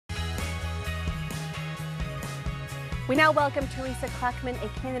We now welcome Theresa Klacman, a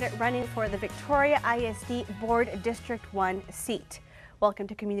candidate running for the Victoria ISD Board District 1 seat. Welcome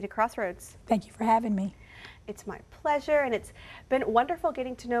to Community Crossroads. Thank you for having me. It's my pleasure, and it's been wonderful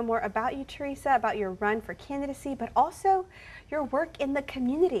getting to know more about you, Theresa, about your run for candidacy, but also your work in the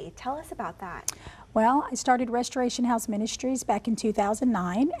community. Tell us about that. Well, I started Restoration House Ministries back in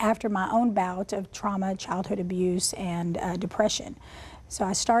 2009 after my own bout of trauma, childhood abuse, and depression. So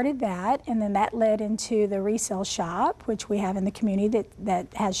I started that, and then that led into the resale shop, which we have in the community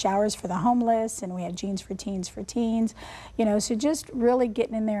that has showers for the homeless, and we have jeans for teens, you know, so just really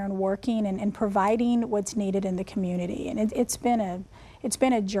getting in there and working and providing what's needed in the community. And it's been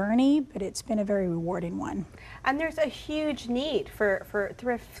a journey, but it's been a very rewarding one. And there's a huge need for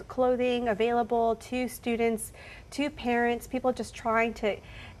thrift clothing available to students, to parents, people just trying to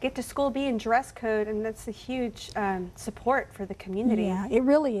get to school, be in dress code, and that's a huge support for the community. Yeah, it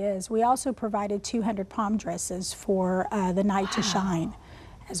really is. We also provided 200 prom dresses for the night to shine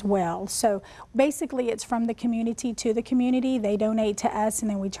as well. So basically it's from the community to the community. They donate to us,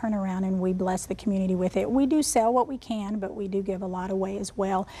 and then we turn around and we bless the community with it. We do sell what we can, but we do give a lot away as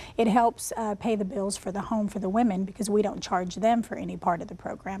well. It helps pay the bills for the home for the women, because we don't charge them for any part of the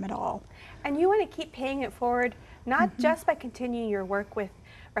program at all. And you want to keep paying it forward, not just by continuing your work with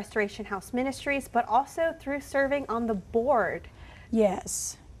Restoration House Ministries, but also through serving on the board.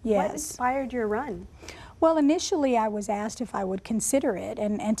 Yes, yes. What inspired your run? Well, initially I was asked if I would consider it,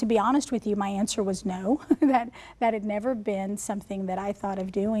 and to be honest with you, my answer was no. that had never been something that I thought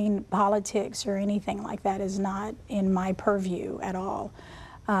of doing. Politics or anything like that is not in my purview at all.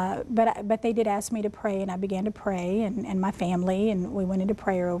 But they did ask me to pray, and I began to pray, and my family, and we went into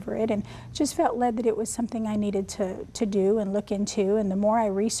prayer over it, and just felt led that it was something I needed to do and look into. And the more I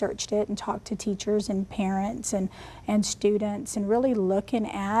researched it and talked to teachers and parents and students, and really looking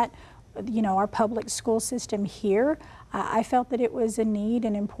at, you know, our public school system here, I felt that it was a need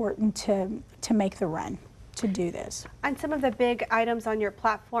and important to make the run, to do this. And some of the big items on your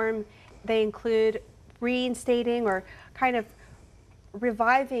platform, they include reinstating or kind of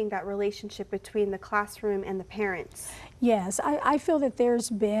reviving that relationship between the classroom and the parents. Yes, I feel that there's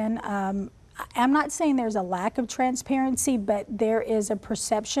been, I'm not saying there's a lack of transparency, but there is a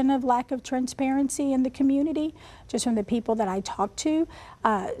perception of lack of transparency in the community, just from the people that I talk to.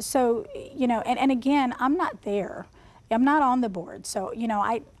 So, you know, and again, I'm not there. I'm not on the board. So, you know,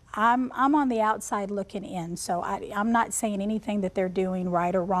 I'm on the outside looking in. So I'm not saying anything that they're doing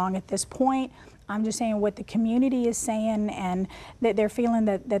right or wrong at this point. I'm just saying what the community is saying, and that they're feeling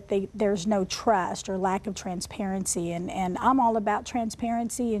that there's no trust or lack of transparency. And I'm all about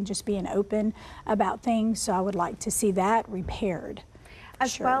transparency and just being open about things, so I would like to see that repaired.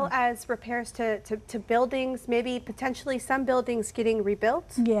 As well as repairs to buildings, maybe potentially some buildings getting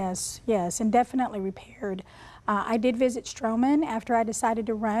rebuilt? Yes, yes, and definitely repaired. I did visit Stroman after I decided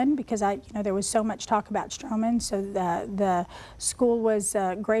to run, because you know, there was so much talk about Stroman, so the school was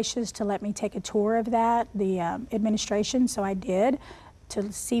gracious to let me take a tour of that, the administration, so I did, to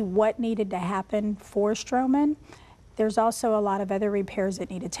see what needed to happen for Stroman. There's also a lot of other repairs that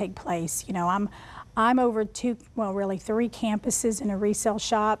need to take place. You know, I'm over really three campuses in a resale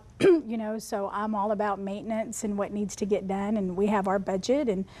shop, you know, so I'm all about maintenance and what needs to get done, and we have our budget,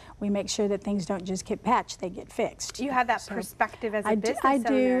 and we make sure that things don't just get patched, they get fixed. You have that perspective as a business owner. I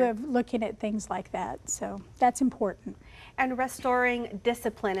do, of looking at things like that, so that's important. And restoring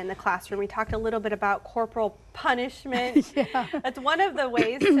discipline in the classroom. We talked a little bit about corporal punishment. Yeah. That's one of the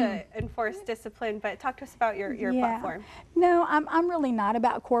ways to enforce discipline, but talk to us about your platform. No, I'm really not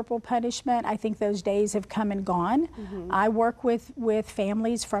about corporal punishment. I think those days have come and gone. I work with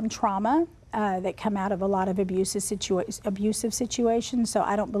families from trauma that come out of a lot of abusive situations, so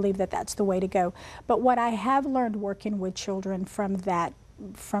I don't believe that that's the way to go. But what I have learned working with children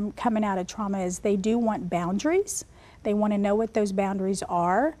from coming out of trauma is they do want boundaries. They want to know what those boundaries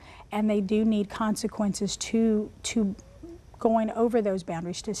are, and they do need consequences to going over those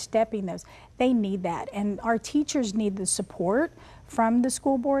boundaries, to stepping those. They need that, and our teachers need the support from the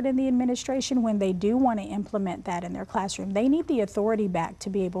school board and the administration when they do want to implement that in their classroom. They need the authority back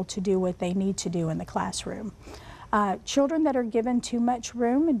to be able to do what they need to do in the classroom. Children that are given too much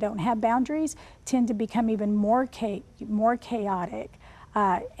room and don't have boundaries tend to become even more chaotic.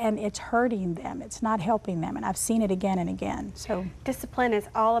 And it's hurting them. It's not helping them, and I've seen it again and again. So discipline is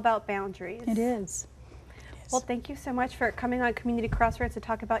all about boundaries. It is. Well, thank you so much for coming on Community Crossroads to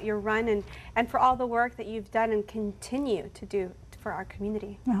talk about your run and for all the work that you've done and continue to do for our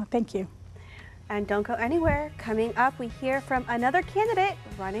community. Oh, thank you. And don't go anywhere. Coming up, we hear from another candidate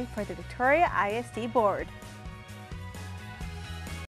running for the Victoria ISD Board.